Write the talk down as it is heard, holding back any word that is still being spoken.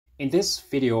In this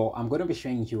video, I'm going to be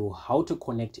showing you how to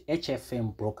connect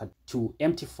HFM broker to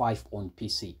MT5 on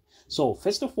PC. So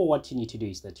first of all, what you need to do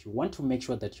is that you want to make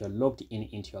sure that you're logged in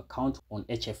into your account on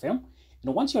HFM.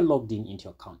 And once you're logged in into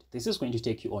your account, this is going to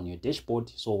take you on your dashboard.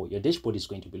 So your dashboard is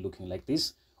going to be looking like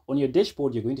this. On your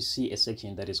dashboard, you're going to see a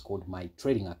section that is called My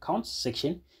Trading Accounts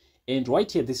section. And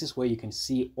right here, this is where you can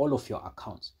see all of your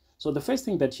accounts. So the first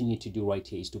thing that you need to do right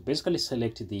here is to basically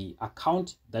select the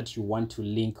account that you want to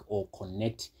link or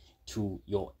connect to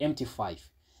your MT5.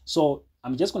 So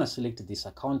I'm just going to select this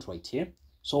account right here.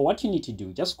 So what you need to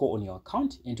do, just go on your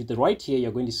account, and to the right here,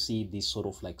 you're going to see this sort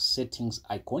of like settings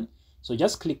icon. So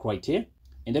just click right here.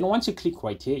 And then once you click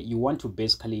right here, you want to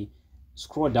basically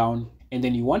scroll down, and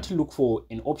then you want to look for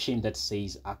an option that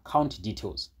says account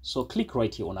details. So click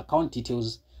right here on account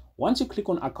details. Once you click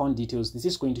on account details, this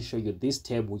is going to show you this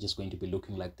tab, which is going to be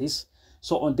looking like this.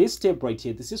 So on this tab right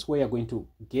here, this is where you're going to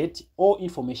get all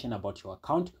information about your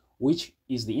account, which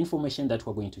is the information that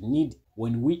we're going to need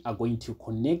when we are going to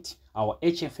connect our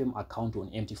HFM account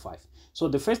on MT5. So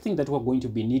the first thing that we're going to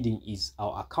be needing is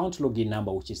our account login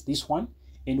number, which is this one.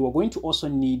 And we're going to also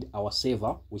need our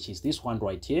server, which is this one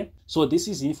right here. So this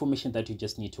is the information that you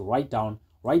just need to write down.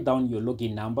 Write down your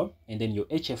login number and then your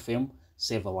HFM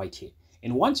server right here.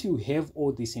 And once you have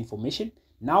all this information,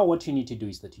 now what you need to do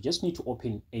is that you just need to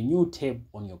open a new tab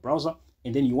on your browser.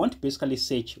 And then you want to basically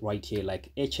search right here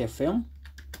like HFM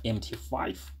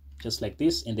MT5, just like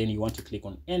this. And then you want to click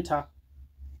on enter.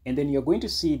 And then you're going to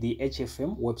see the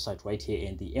HFM website right here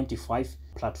and the MT5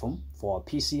 platform for our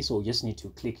PC. So you just need to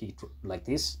click it like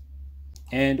this.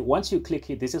 And once you click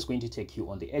it, this is going to take you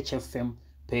on the HFM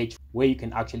page where you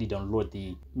can actually download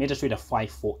the MetaTrader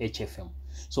 5 for HFM.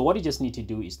 So what you just need to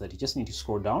do is that you just need to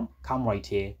scroll down, come right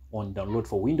here on download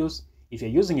for Windows. If you're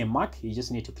using a Mac, you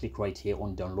just need to click right here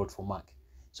on download for Mac.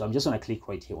 So I'm just going to click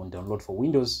right here on download for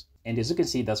Windows. And as you can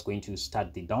see, that's going to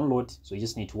start the download. So you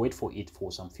just need to wait for it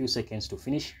for some few seconds to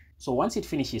finish. So once it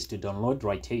finishes to download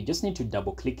right here, you just need to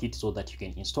double click it so that you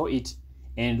can install it.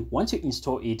 And once you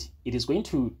install it, it is going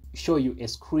to show you a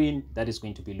screen that is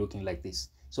going to be looking like this.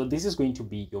 So this is going to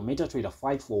be your MetaTrader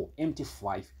 5 for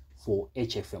MT5 for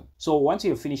HFM. So once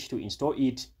you have finished to install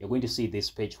it, you're going to see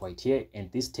this page right here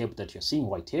and this tab that you're seeing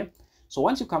right here. So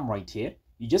once you come right here,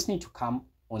 you just need to come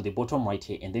on the bottom right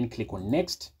here and then click on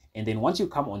next. And then once you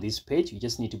come on this page, you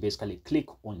just need to basically click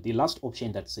on the last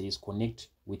option that says connect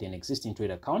with an existing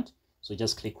trade account. So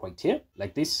just click right here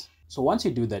like this. So once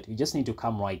you do that, you just need to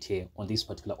come right here on this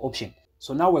particular option.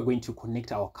 So now we're going to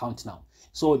connect our account now.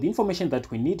 So the information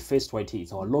that we need first right here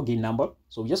is our login number.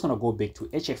 So we're just going to go back to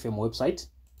HFM website,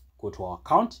 go to our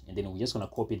account, and then we're just going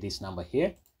to copy this number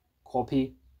here,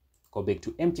 copy, go back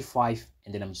to MT5,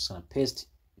 and then I'm just going to paste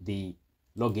the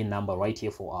login number right here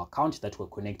for our account that we're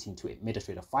connecting to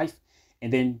MetaTrader 5.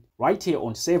 And then right here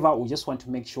on server, we just want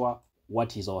to make sure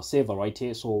what is our server right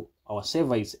here. So our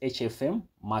server is HFM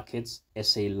Markets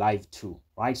SA Live 2,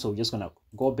 right? So we're just going to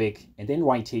go back, and then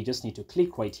right here, you just need to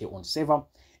click right here on server.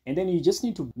 And then you just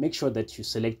need to make sure that you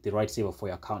select the right server for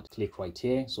your account. Click right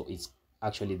here. So it's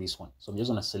actually this one. So I'm just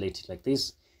going to select it like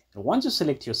this. And once you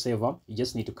select your server, you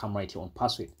just need to come right here on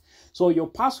password. So your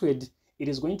password, it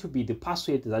is going to be the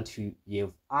password that you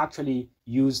have actually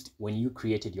used when you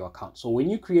created your account. So when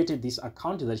you created this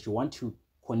account that you want to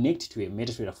connect to a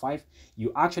MetaTrader 5,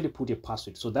 you actually put a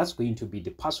password. So that's going to be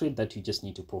the password that you just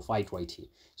need to provide right here.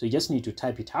 So you just need to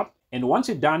type it up. And once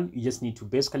you're done, you just need to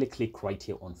basically click right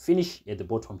here on finish at the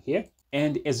bottom here.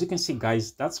 And as you can see,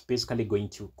 guys, that's basically going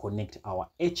to connect our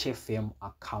HFM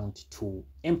account to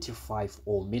MT5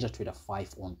 or MetaTrader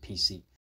 5 on PC.